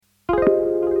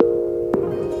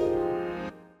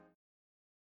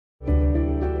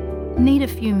Need a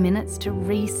few minutes to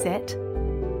reset?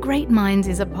 Great Minds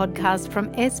is a podcast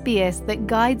from SBS that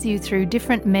guides you through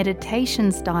different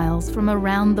meditation styles from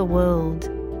around the world.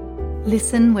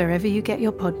 Listen wherever you get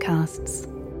your podcasts.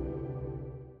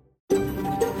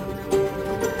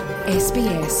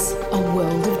 SBS, a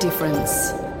world of difference.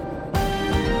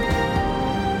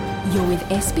 You're with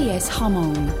SBS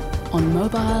Hmong on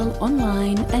mobile,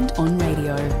 online and on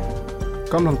radio.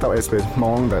 กำลังเต่า SBS ม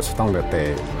องแต่สต้องเลือเตะ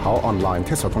เขาออนไลน์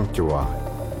ที่สต้องจัว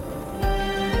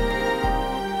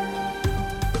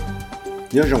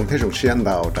nhớ rong thế rong xiên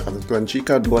đàoจากตัวจี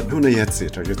ก็ล้วนหุ่นยัดสิ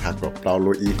จะถักแบบเรา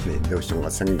ลุยเลยเดี๋ยวส่งว่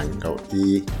าสังหนังเกาอี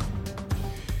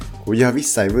กูอยากวิ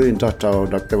สัยวินจอด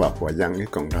ดอกเตว่าหัวยังให้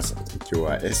กองทัพจัว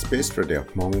SBS Radio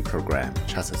มองโปรแกรม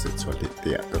ชาติสุดสวัสดีเ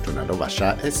ดียตัวจุนดาวชา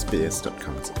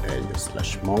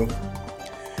sbs.com.au/mong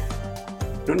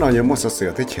นู้นนอยยังมั่วเสือ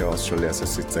ที่เชียวออสเตรเลีย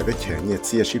สุดใจที่เชียวเนี่ยเ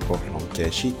สียชีพลองแก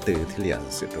ชีตื่นที่เลี้ยง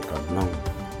สุดตัวก่อนน้อง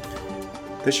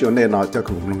ที่เชียวเนี่ยนอเจ้าข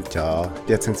องลุงจ๋อเ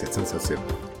ดียทั้งเสียทั้งสุด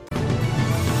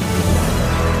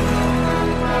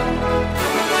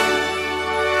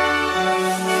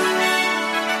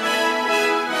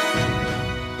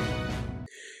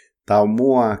ตาวมั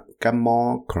วกัมมอ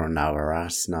โคโรนาไวรั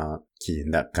สนะกี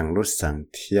นักกังรุสัง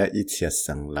เทียอิเทีย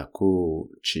สังลักู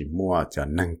จีมัวจะ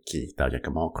นั่งกีตาวจาก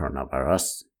กัมมอโคโรนาไวรัส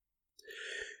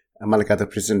อเมริกาตัว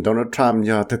ประธานาธิบดีโดนัลด์ทรัมป์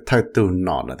ยอดเท่าตูน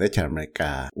อละได้จากอเมริก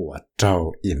าว่าเจ้า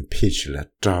impeach และ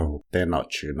เจ้าแต่นอ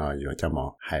ชื่อนอยจะมอ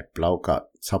ให้เปล่าก็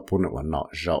ชอบพูดว่านอ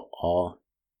เจ้าอ๋อ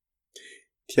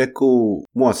เทียกู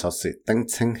มั่วสอสิตั้ง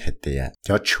เชิงเหตุเดียจ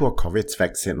ะชั่วโควิดวั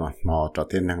คซีนนอจอด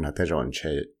ที่นั่งนะแต่รอนเช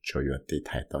ยช่วยตีไท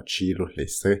ยต่อชีรุลิ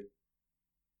ซึ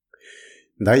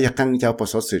ได้ยังกังจะประ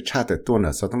สบสิชาติตัวน่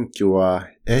ะจะต้องจัว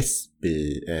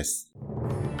SBS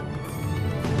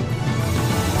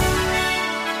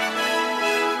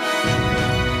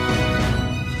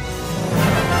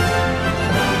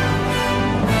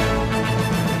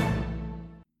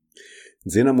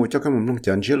giờ nó mua cho cái mồm nông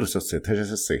dân chỉ là sự thay ra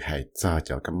sự hại cho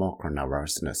cái mỏ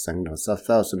coronavirus nó sang nó sao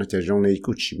sao nó chỉ dùng này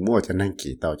cũng chỉ mua cho nên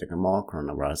kỳ tạo cho cái mỏ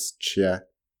coronavirus chia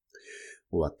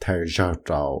và thay ra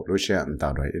trâu lúc xe anh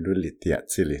tạo rồi lúc liệt tiệt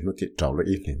chỉ liệt nó tiệt trâu lúc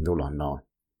ít liền đâu là nó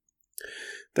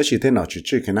แต่สิ่งที่เราจุ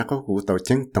ดๆคือนักกู้ตัว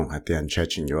จังต้องหาเตียนใช้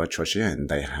จริงอยู่ว่าช่วยให้อัน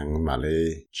ใดหังมาเลย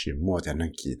chỉ mua cho nên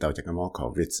kỳ tạo cho cái mỏ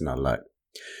covid nó lại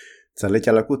จะเลยจ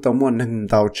ะเรากูต้องมั่วนั่ง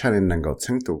ดาวใช่เลยนั่งก็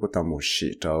ชั้นตัวกูต้องมั่วสิ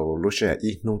เจ้ารู้ใช่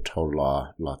อีนู้เท่าหล่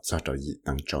อจะจะยี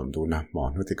ตั้งจอนดูนะหมอ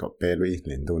นู้ที่ก็เปรู้อีเ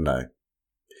ล่นดูเลย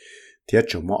เทีย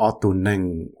จุ่มมั่วตัวนั่ง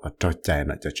ว่าเจ้าใจ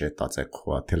น่ะจะเจอต่อใจขว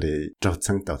าที่เลยเจ้า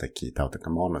ชั้นตัวตะกี้ตัวตะก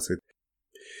มอน่ะสิ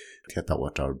เทียตัวว่า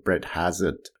เจ้า Brett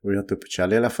Hazard วิธีตัวพิจา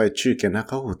รณาไฟชื่อกันนะเ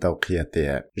ขาหูตัวเคลียร์เตี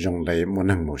ยยงเลยมั่ว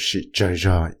นั่งมั่วสิเจอ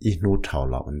อีนู้เท่า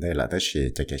หล่อวันได้ละแต่เสีย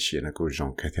จะแค่เสียนะกูยง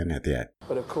แค่เท่านี้เตีย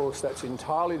But of course that's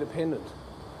entirely dependent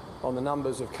on the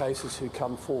numbers of cases who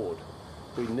come forward.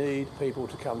 We need people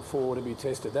to come forward to be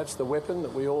tested. That's the weapon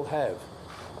that we all have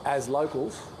as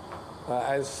locals,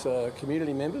 as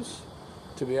community members,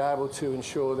 to be able to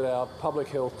ensure that our public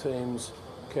health teams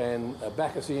can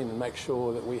back us in and make sure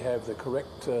that we have the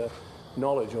correct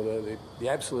knowledge or the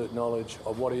absolute knowledge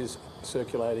of what is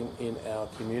circulating in our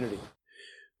community.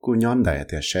 กูย้อนได้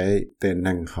แต่ใช้เต้น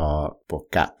นั่งเขาปก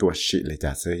กะตัวชิเลยจ้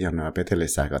ะซื้อยังนะไปเทเล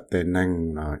สายก็เต้นนั่ง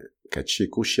เนาะก็ชี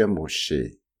กูเชื่อหมดสิ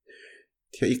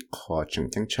ที่อีกขอจึง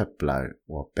จังชับเลย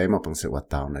ว่าไปมาเป็นสิ่งว่า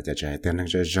เต่าน่ะจะใจเต้นนั่ง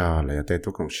เจอๆเลยแต่ทุ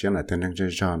กคนเชื่อน่ะเต้นนั่งเจ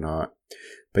อๆเนาะ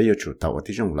ไปอยู่จุดเต่า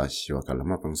ที่จงละสิว่าก็แล้ว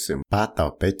มาเป็นสิ่งป้าเต่า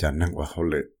ไปจะนั่งว่าเขา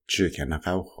เลยชื่อแค่นักเ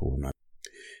ข้าหูเนาะ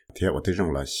ที่ว่าที่จง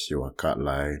ละสิว่าก็เล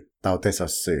ยเต่าแต่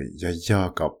สื่อย่อ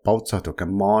ๆก็เป้าจะถูกกั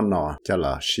นมอเนาะจะล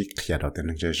ะชิเคลียร์เราเต้น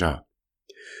นั่งเจอ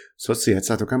ๆส่วนเสียจ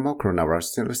ะถูกกันมอโคโรนาไวรัส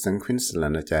ที่รู้สึกควินส์แล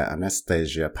นด์จะอนาสเตเ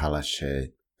ซียพาลาเช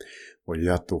我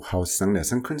要读好生的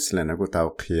生昆士兰那个到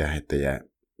去还得呀，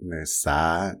那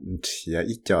啥提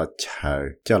一叫臭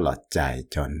叫落ใจ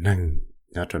叫能，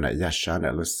要做那一啥那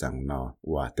路上咯，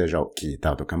我得肉记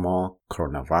到都个么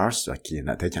coronavirus 记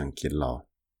那得讲记咯，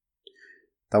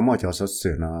到么叫说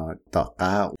是呢，到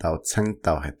家到青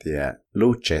到还得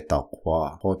路接到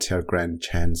qua Hotel Grand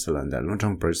Chancellor 的路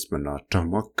中 Brisbane 咯，怎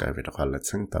么改为的话了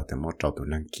青到怎么找都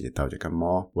能记到这个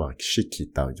么，我是记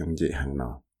到用一行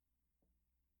咯。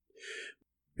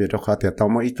vì đó khó thì tao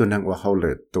mới ít tuần năng và hậu lệ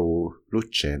tu lúc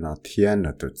trẻ nó thiên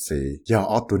là tụt gì do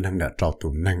ở tuần năng đã trâu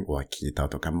tuần năng và kỳ tao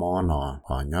tụi cái món nó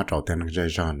họ nhớ trâu tên năng dây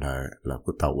dọn là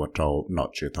cứ tao và trâu nó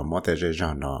chỉ tao mót tên dây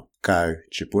dọn nó cái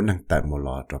chỉ muốn năng tại một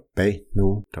lọ trâu bé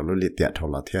nu trâu lúc liệt tiệt trâu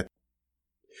lọ thiết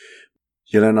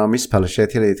giờ là nó miss Palliser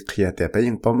thì liệt kia tiệt bé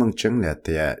nhưng bấm măng trứng liệt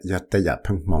tiệt giờ tay giả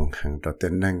phăng mong hàng trâu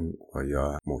tên năng và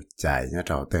giờ một chạy nhớ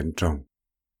trâu tên trong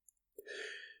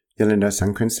cho nên nó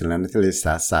sáng khuyến sinh là nó thì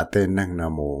xả tên năng nó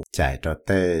mù chạy cho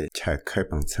tê chờ khơi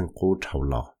bằng chân cú thầu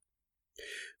lọ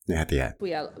nè tiệt.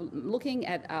 We are looking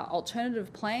at alternative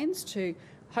plans to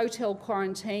hotel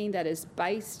quarantine that is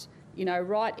based,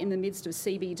 right in the midst of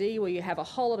CBD, where you have a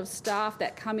whole lot of staff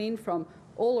that come in from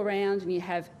all around, and you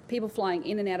have people flying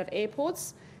in and out of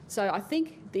airports. So I think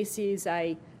this is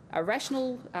a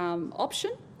rational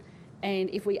option, and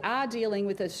if we are dealing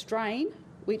with a strain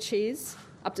which is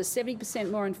up to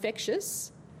 70% more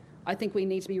infectious, I think we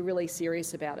need to be really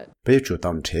serious about it. Bây giờ chủ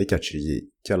động chế cho chị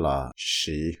cho là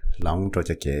sĩ lòng cho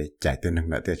cái chạy tên năng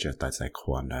để cho tại giải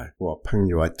khoản này, và朋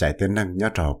友chạy tên năng nhớ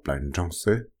cho học lại trong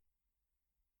xứ.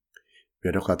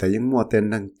 Vì đó có thể những mua tên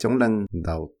năng chống năng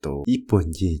đầu tổ ít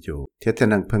buồn gì dù, thế tên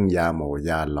năng phăng ya mồ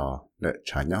ya lò để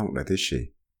trả nhau để thế gì.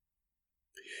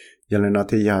 Giờ này nó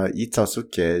thì ya ít cho số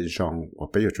cái dòng, và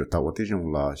bây giờ chủ tàu thì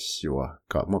dòng là xíu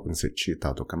có một bằng sự chỉ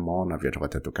tàu tụ cái món nó, vì đó có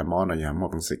thể tụ cái món nó ya một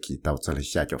bằng sự kỳ tàu cho lấy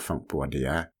xa cho phẳng bùa đi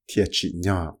á, thì chỉ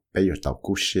nhỏ bây giờ tàu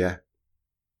cú xe.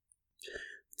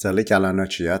 Giờ lấy cho là nó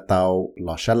chỉ tàu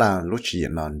lò xa là lúc chỉ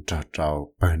nó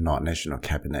trao bởi nó National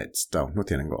Cabinet tàu nó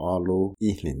thì nó có lu ý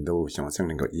linh đô xong sang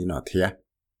nó có ý nó thiệt.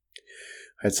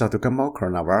 Hay sau tụ cái món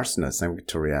coronavirus nó sang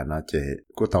Victoria nó chỉ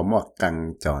cú tàu mua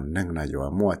căng cho nên là vừa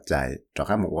mua chạy cho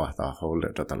các một tàu hậu lệ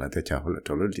cho tàu lại thế cho hậu lệ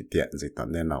cho lúc đi tiện gì tàu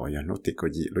nên nào giờ nó thì có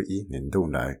gì lúc ý linh đô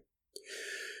này.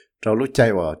 Trong lúc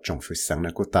chạy vào trong phía sáng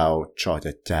này cú tàu cho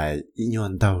chạy ý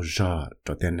nhon tàu ra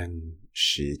cho tên nên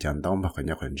sĩ chẳng đông mà còn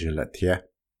nhớ còn dư là thiệt.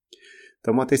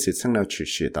 Tao mua tới sự sáng nào chỉ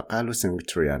sĩ tất cả lúc sang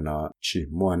Victoria nó chỉ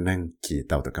mua nên kỳ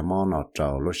tàu từ cái món nó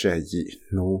trâu lúc sẽ dị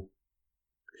nu.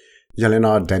 Giờ lên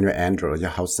nó Daniel Andrew giờ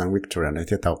học sang Victoria này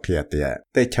thì tàu kia thì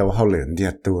tới theo hậu luyện đi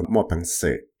tu mua bằng sự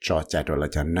cho chạy rồi là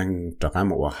cho nên cho cái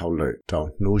một hậu luyện cho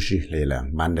nu gì là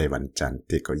Mondayวันจันทร์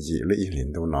thì có dị lúc ý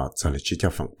liền tu nó cho là chỉ cho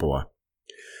phẳng bùa.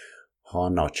 Họ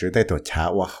nói chứ tới tổ trả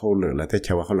và hậu luyện là tới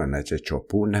theo hậu luyện này chỉ cho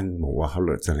bù năng một hậu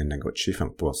luyện cho nên năng có chỉ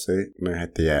phẳng bùa sẽ nơi hay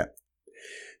thì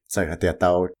在个地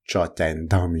道做正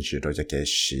道面住到只嘅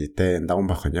時間，當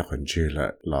不可以控制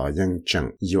了，老認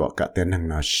證要個啲能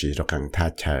拿時都更太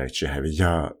長，只係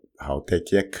要好啲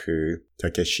嘅佢就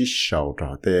嘅吸收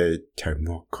咗啲條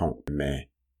目控咩，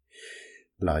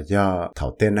老要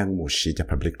頭啲能冇時就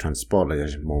public transport 啦，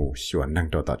就冇選能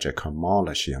到到只個毛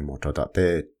啦，是冇到到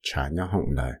啲產業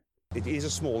控嚟。It is a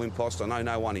small impost. I know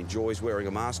no one enjoys wearing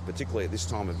a mask, particularly at this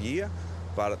time of year,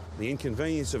 but the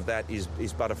inconvenience of that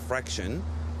is but a fraction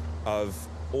of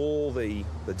all the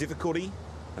difficulty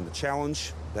and the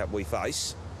challenge that we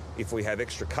face if we have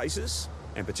extra cases,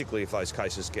 and particularly if those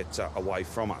cases get away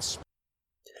from us.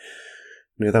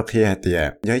 Nếu tao khi thì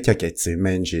nhớ cho cái chữ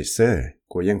men gì sơ,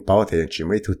 của những bảo thì chỉ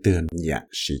mấy thu tiền nhẹ,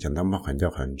 chỉ cho nó mắc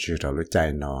hình chữ rồi lúc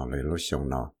chạy nó, rồi lúc xong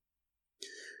nó.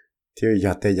 Thiếu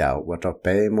giờ tới giờ, tôi cho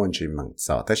bé muốn chỉ mặn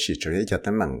sợ, tới chỉ cho giờ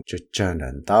tới mặn cho chân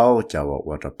đến tao, cho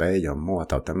tôi cho bé giờ mua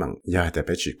tao tới mặn, giờ tới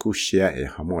bé chỉ cú xe, thì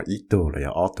họ mua ít đồ rồi,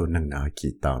 ở đồ năng nào kỳ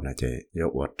tao này chứ, giờ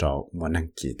tôi cho mua năng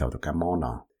kỳ tao được cái món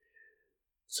nào.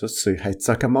 Số sự hay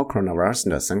cho cái món coronavirus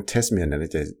nó sang test miền này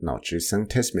chứ, nó chỉ sang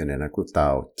test miền này là của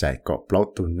tao chạy có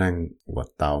blow tu năng, và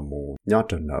tao mua nhớ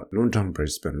cho nó luôn trong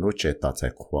Brisbane lúc chạy tao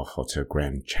chạy qua Hotel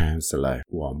Grand Chancellor,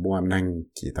 và mua năng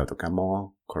kỳ tao được cái món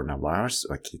coronavirus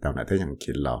và kỳ tao này thấy rằng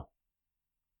kỳ lọ.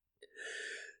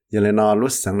 Giờ lên nó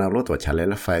lúc sáng nào lúc tôi trả lời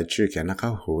là phải chú cái nó có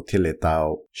hữu thì lấy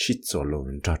tao shit cho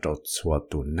luôn cho chua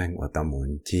tu năng và tao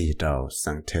muốn chỉ tao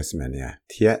sang Tasmania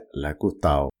thiệt là của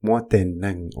tao mua tên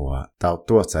năng và tao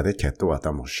tua sẽ để cái tua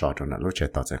tao một số cho nó lúc chạy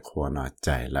tao sẽ khoa nó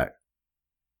chạy lại.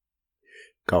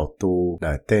 Cậu tu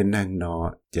đợi tên năng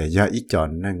nó chỉ do ít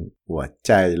chọn năng và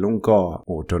chạy luôn có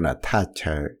ở chỗ là tha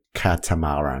chờ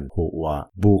catamaran hoặc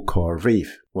buco reef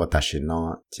và ta chỉ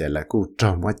nó chỉ là của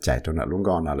trong quá chạy chỗ nó luôn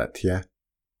có nó là thiệt.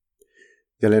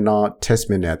 Giờ lên nó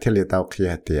Tasmania thì lấy tàu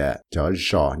kia thì cho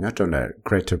gió nhớ trong là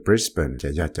Greater Brisbane chỉ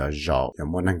cho gió và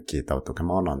muốn năng kỳ tàu tụ cái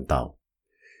món non tàu.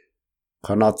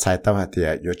 Còn nó chạy tàu thì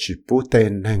giờ chỉ bút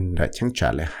tên năng đã chẳng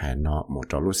trả lại hai nó một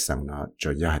trò lúc sáng nó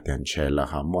cho giờ tiền chơi là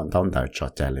họ muốn tàu đợi cho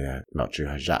chạy lại nó chỉ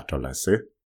là giả cho là xứ.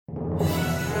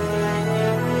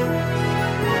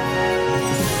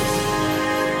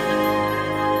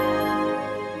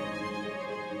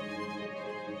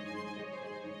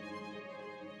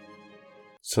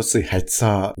 Số sự hay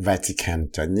cho Vatican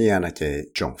cho nhia là cái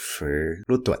trọng phủ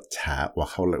lúc tuột trả và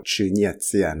hậu lực chữ nhia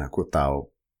chia là của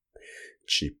tàu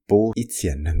chỉ bố ít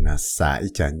tiền năng là xa ít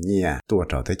cho nhia tuột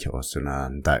trở tới chỗ sự là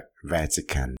tại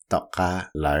Vatican tạo ra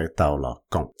lại tàu là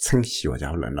cộng chân hiệu cho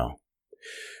hậu lực nó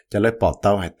cho lấy bỏ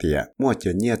tàu hay tiệt mua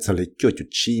cho nhia cho lấy cho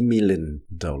 $9 million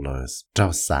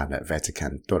trao xa tại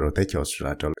Vatican tuột tới chỗ sự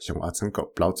là trao xong ở chân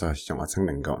cộng bao cho xong ở chân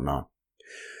năng cộng nó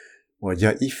và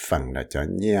giờ ít phần là cho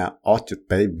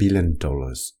 $8.8 billion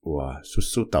và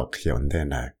số tàu khiển thế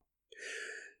này.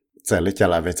 giờ lấy cho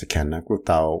là về chỉ cần là cú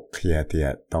tàu kia thì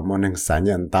tàu món năng sản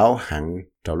nhân tàu hàng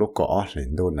tàu lúc có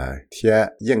liền đôi này thì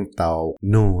những tàu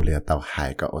nô là tàu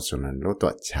hải có ở chỗ này lúc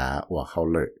tuổi trả và hậu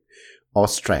lợi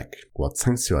Australia 我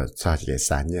曾喜欢做这个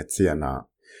产业界呢，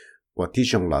我弟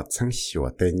兄了曾喜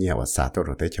欢对你我啥都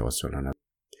对就说了呢。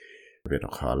vì đó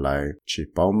họ lại chỉ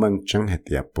bảo mình chẳng hết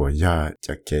tiệp bồi giờ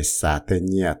cho cái xa tên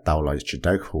nhẹ tàu lại chỉ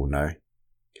đáy khu này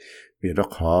vì đó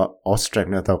họ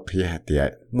Australia tàu kia hết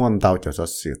tiệp muốn tàu cho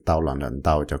sự tàu là lần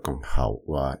tàu cho công hậu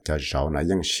và cho giàu là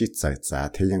những sĩ giải giá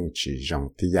thế những chỉ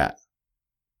dùng tiệp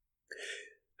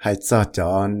hay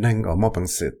cho nên ở một bằng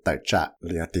sự tại trả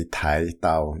liền đi thái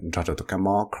tàu cho tụi cái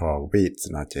mỏ Covid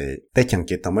nó chỉ để chẳng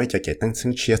kể tao mới cho cái tăng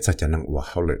sinh chia cho nên của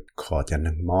hậu lực khó cho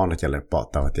nên mỏ nó cho lại bỏ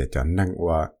tàu để cho nên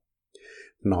của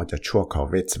nó cho chua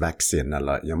Covid vaccine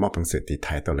là有么本事地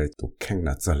睇到你都看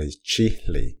了这里治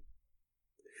理，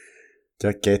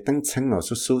就给等层我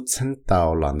叔叔层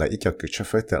到了那一个给出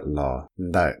发的了，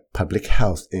那 Public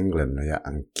Health England 那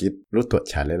安吉，如果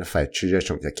查来了phải注意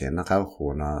从这个那个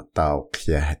湖呢到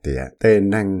kia hết địa，但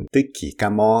能对几个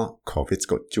么 Covid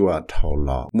个做头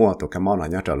了，莫都个么那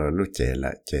要找了路接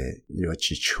了，这要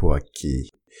去chua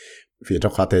几。vì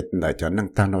đó có thể là cho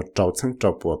năng ta nó trâu sáng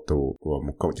trâu bộ tù của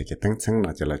một cậu chỉ cái tăng sáng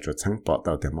là chỉ là chuột sáng bỏ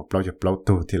tàu thì một lâu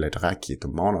tù thì lại ra kỳ tù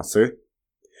mó nó xứ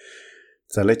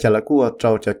giờ lấy cho là của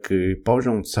trâu cho cứ bao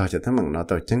dung sao cho thằng mình nó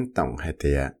tàu chân tổng hay thì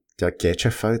cho kế cho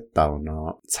phơi tàu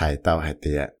nó xài tàu hay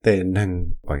thì để nâng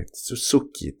và suốt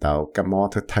kỳ tàu cái mó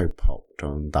thứ thay bộ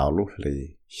trong tàu lúc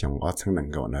lì xong ở sáng năng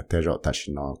gọi là để rồi ta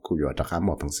chỉ nó cũng có ra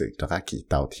một bằng sự ra kỳ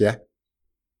tàu thế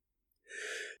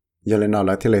giờ lên nó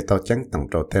lại thì lấy tàu trắng tổng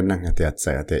trâu tên năng thì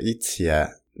sẽ để ít chia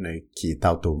này kỳ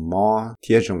tàu tù mò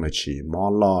thiết trong là chỉ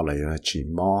mò lo là chỉ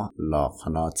mò lo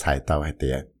nó chạy tàu hay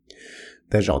tiền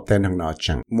để rồi tên năng nó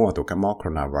chẳng mua tụ cái mò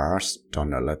coronavirus cho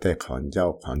nó là để còn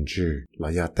giao còn dư là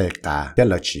do để cả cái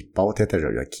là chỉ bảo thế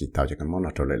rồi kỳ tàu cho cái mò nó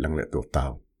trở lại năng lượng tụ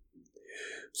tàu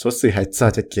số sự hay cho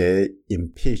cái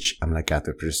impeach America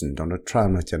to President Donald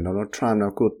Trump là Donald Trump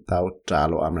nó cũng tàu trả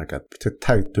lo America to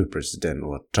thay to President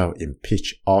và trao impeach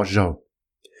ở đâu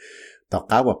tàu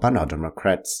cá của ban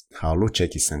Democrats họ lúc chơi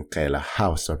cái sang cái là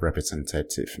House of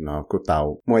Representatives nó cũng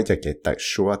tàu mỗi cái tại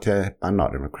số thế ban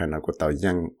Democrat nó cũng tàu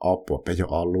yang ở bộ bây giờ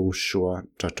ở lúc số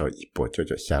cho ít bộ cho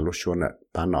xa lúc số nữa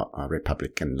ban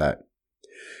Republican lại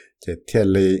chỉ thiết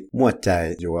lý mua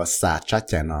chạy dù xa chắc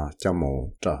chắn nó cho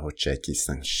mù cho họ chạy kỳ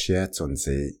sang xe chuẩn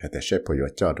gì để sẽ bồi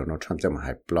cho Donald Trump cho mà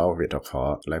hãy blow vì đó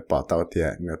họ lại bỏ tàu tiền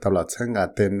nếu tao là chân ngã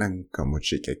tên năng có một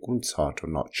chỉ cái cuốn sọ cho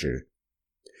nó chứ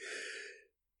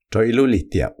cho ilu lý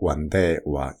tiệp vấn đề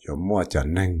và dù mua cho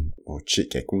năng một chỉ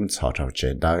cái cuốn sọ cho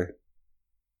chế đời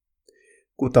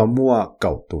cú tao mua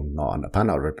cầu tù nọ là ban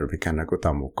Republican là cú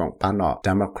tao mua cộng ban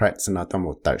Democrats là tao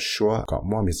mua tại số có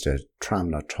mua Mr.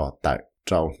 Trump là cho tại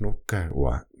trâu nút cái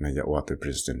và này giờ từ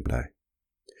president đây,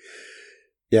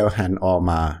 yêu hành ở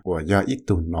mà và do ít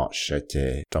tu nọ sẽ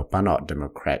chế trâu ban nọ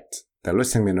Democrat,แต่lúc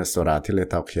sang Minnesota thì lấy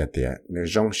tàu kia tiền, nếu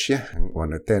trong xe hàng và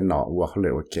nếu tên nọ và họ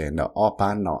lấy ok nếu ở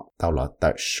ban nọ tàu là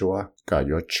tại số cả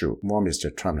yếu chủ mua Mr.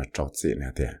 Trump là trâu gì này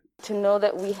tiền. To know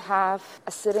that we have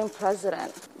a sitting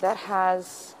president that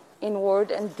has, in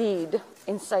word and deed,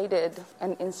 incited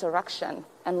an insurrection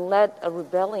and led a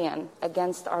rebellion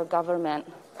against our government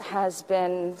has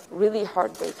been really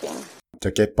heartbreaking. Cho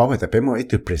cái bảo vệ tập mỗi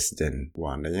từ president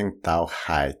và nếu những tàu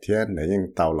hải thiên nếu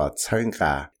những tàu là chân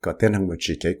gà có tên hàng một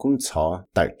chỉ cái cuốn sọ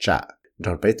tại trả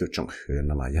rồi bây từ trong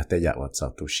hướng mà giờ tới giờ và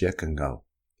sau tu sửa更高.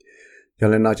 Cho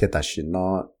nên nó chỉ ta chỉ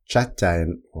nó chắc chắn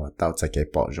và tàu sẽ cái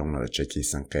bảo dùng là chỉ cái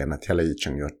sang cái nó theo lấy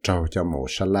chẳng có trâu cho một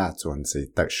sát la chuẩn gì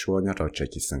tại số nhớ rồi chỉ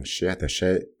cái sang sửa để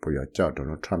sẽ bây giờ cho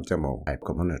Donald Trump cho một ai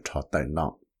cũng muốn cho tại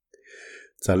nó.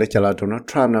 giờ lấy cho là Donald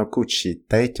Trump nó cũng chỉ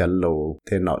tới cho lù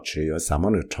thế nó chỉ có sao mà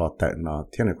được cho tới nó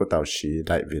thế này có tao chỉ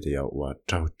đại video và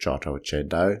trâu chế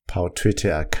đấy vào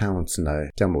Twitter account này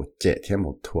cho một chế thêm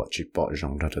một thuộc chỉ bỏ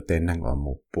rong ra cho tên năng ở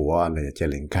một bữa này cho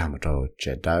liên cam trâu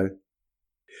chế đấy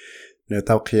nếu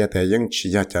tao kia thì những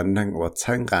chỉ cho năng và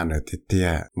参加呢thì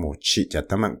tia một chỉ cho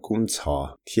tao mình cũng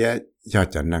cho thế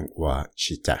cho năng và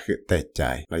chỉ trả hết tài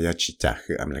trái là chỉ trả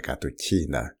hết America tụi chi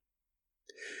nữa.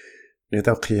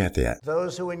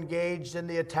 Those who engaged in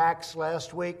the attacks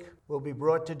last week will be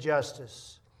brought to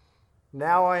justice.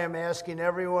 Now I am asking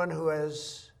everyone who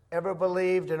has ever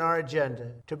believed in our agenda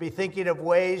to be thinking of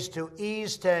ways to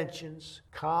ease tensions,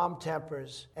 calm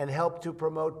tempers, and help to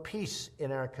promote peace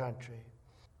in our country.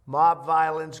 Mob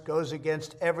violence goes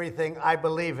against everything I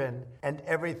believe in and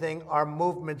everything our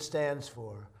movement stands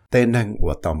for. tên năng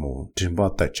của tàu mù trên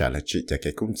bao tờ trả là chỉ cho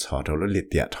cái cũng sợ đâu là liệt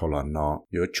tiệt thôi là nó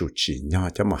yếu chủ chỉ nhau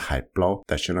cho mà hại blow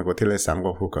tại sao nó có thể là sáng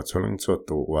vào khu có số lượng số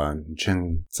tụ quan chân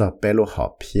cho bé lô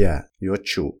họ pia yếu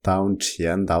chủ tàu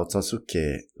tiền tàu cho số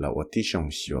kề là ở tí trong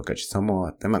xíu cái sao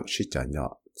mà tới mạng sĩ cho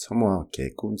nhỏ sao mà cái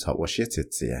cũng sợ ở xí chết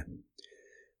gì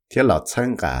thế là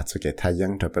chân cả cho cái thái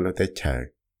dương thôi bé lô tới chờ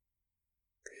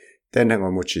tên năng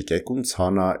ở một chỉ cái cũng sợ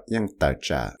nó nhưng tờ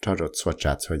trả cho rồi xóa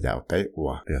trả xóa dạo cái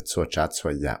ủa rồi xóa trả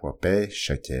xóa dạo ở bé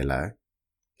sợ chế lại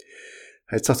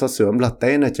hay cho số sớm là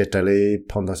tên này chỉ trả lời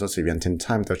phong độ số sự viên trên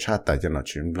time tôi trả tại cho nó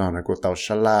chuyện lo nó của tàu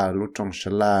sala lúc trong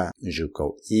sala dù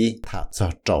cầu ý thả cho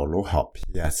trâu lúc học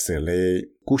ya xử lý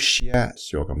cú xia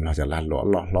rồi cầm lo cho là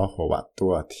lo hồ bát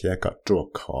tua thiệt cả chua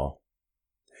khó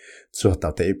chua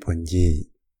tàu tới bốn gì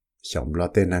xong lo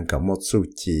tên năng có một số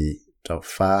gì cho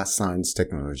pha science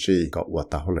technology có qua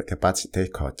tàu hồi cái bác sĩ thấy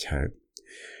khó chơi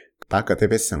bác có thể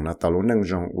biết rằng là tàu lúc năng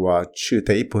dùng qua chưa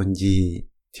thấy bốn gì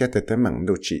thiết tới mạng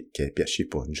đồ chỉ cái biểu sĩ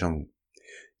bốn trong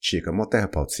chỉ có một cái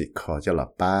bảo sĩ khó cho là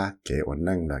ba cái ổn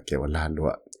năng là cái ổn là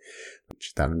lụa chỉ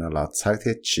ta nó là sai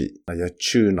thiết chỉ là do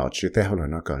chưa nó chưa tới hồi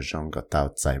nó có trong có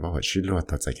tàu chạy vào hồi chỉ lụa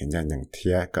tàu chạy cái nhà nhận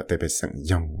thiết có thể biết rằng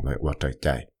dùng lại qua trời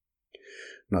chạy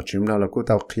nó chúng là của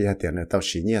tàu kia tiền là tàu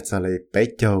xí nhẹ cho lấy 7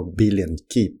 billion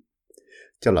kip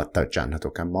cho là tàu trả nó tụ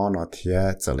cái món nó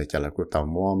thiệt cho lấy cho là của tàu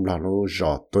mồm là lúc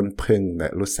rõ tuần phình để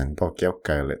lúc sáng bao kéo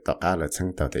cờ lại tàu á là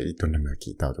chân tàu để ít tuần nữa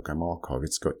kỳ tàu tụ cái món khó biết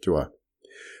có chua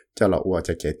cho là ua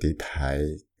cho cái tí thái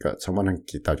cái trong món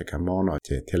kỳ tàu cho cái món nó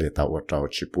thì là tàu ua trâu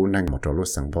chỉ bù năng một trâu lúc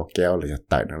sáng bao kéo là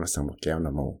tại nó lúc sáng bao kéo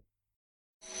nó mù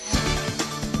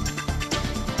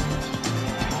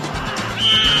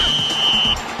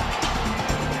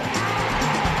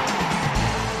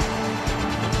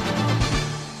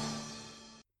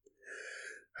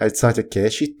hay sao cho cái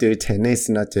sĩ tử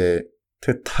tennis nó chỉ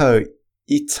thứ thời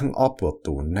ít chân ốp bộ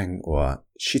tủ năng của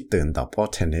sĩ tử đào bóng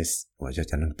tennis và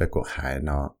cho nên bé của hải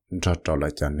nó cho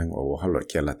lại cho nên ở họ lại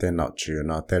kia là tên nó chữ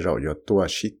nó tên rồi有多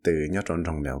sĩ tử nhớ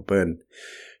trong Melbourne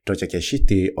cho cái sĩ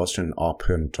tử Australian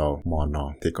Open cho mà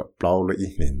nó thì có bao lâu ít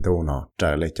年度nó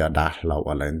trở lại cho đã lâu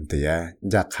ở lên thì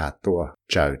giá khá tua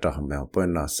trở cho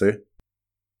Melbourne nó xứ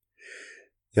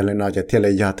giờ lên nói cho thế là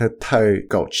giờ thứ thời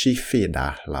cậu chi phí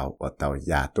đã lâu ở tàu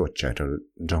giá tổ trợ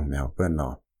trong Melbourne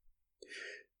nó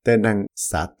tên năng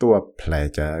xã tua play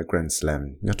cho Grand Slam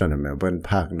nhớ trong Melbourne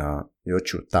Park nó nhớ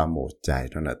chủ tàu một chạy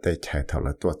cho nó tới chạy thầu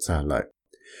là tua trả lại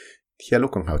khi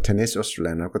lúc còn học tennis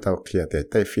Australia nó có tàu kia để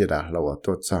tới phí đã lâu ở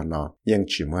tua trả nó nhưng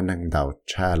chỉ muốn năng đầu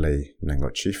trả lời năng ở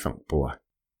chi phẳng bùa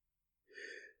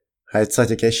hay sao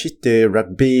cho cái shit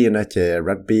rugby nó chỉ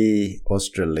rugby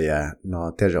Australia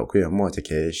nó theo dõi cái mô cho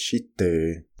cái shit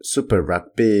super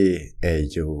rugby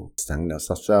AU sang nó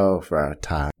sao và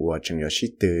thà của chúng nó shit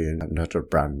nó cho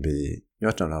Bramby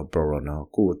nhớ cho nó pro nó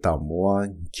cú tàu mua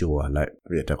chùa lại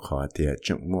vì đó khó thì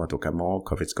chúng mua tụ cái mô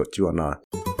có phải có chùa nó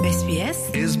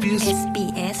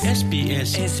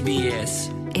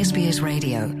SBS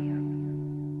Radio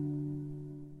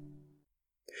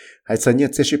hay sao như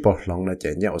thế chỉ bảo lòng là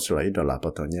chạy nhau Australia đô la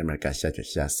bảo tao như America sẽ cho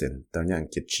xa xin tao như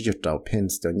cái chỉ cho tàu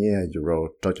pence tao như euro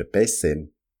tao cho bé xin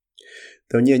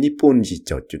tao như Nhật chỉ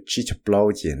cho chỉ cho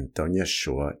bao tiền tao như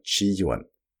số chỉ yuan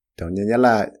tao như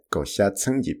là có xa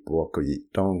chân gì bộ có gì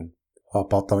đông họ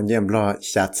bảo tao như lo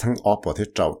xa chân ở bộ thế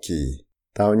trâu kỳ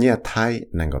tao như Thái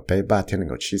năng có bé ba thiên năng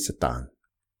có chỉ sự tàn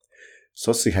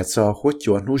số sự hay sao hỗ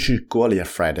trợ nuôi dưỡng của là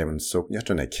Friday mình sốt nhất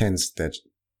trong này Kansas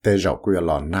để dọc quy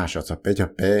lò na cho bé cho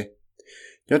bé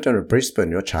nhớ trong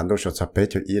Brisbane nhớ chán đồ cho bé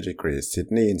cho 1 degree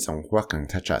Sydney song hoa càng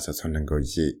thay trả cho nên có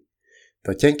gì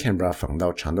tôi trên Canberra phẳng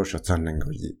đầu chán đồ cho nên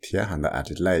có gì thì hẳn là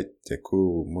Adelaide chỉ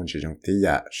khu muốn chỉ trong tí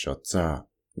ya cho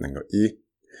nên có ý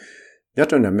nhớ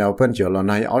trong Melbourne cho lò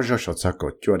này ở cho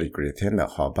có 2 degree thì là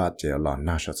họ ba chỉ lò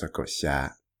na cho có xa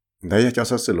đấy cho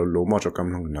số sự lũ mà cho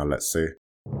cầm lòng nó là sự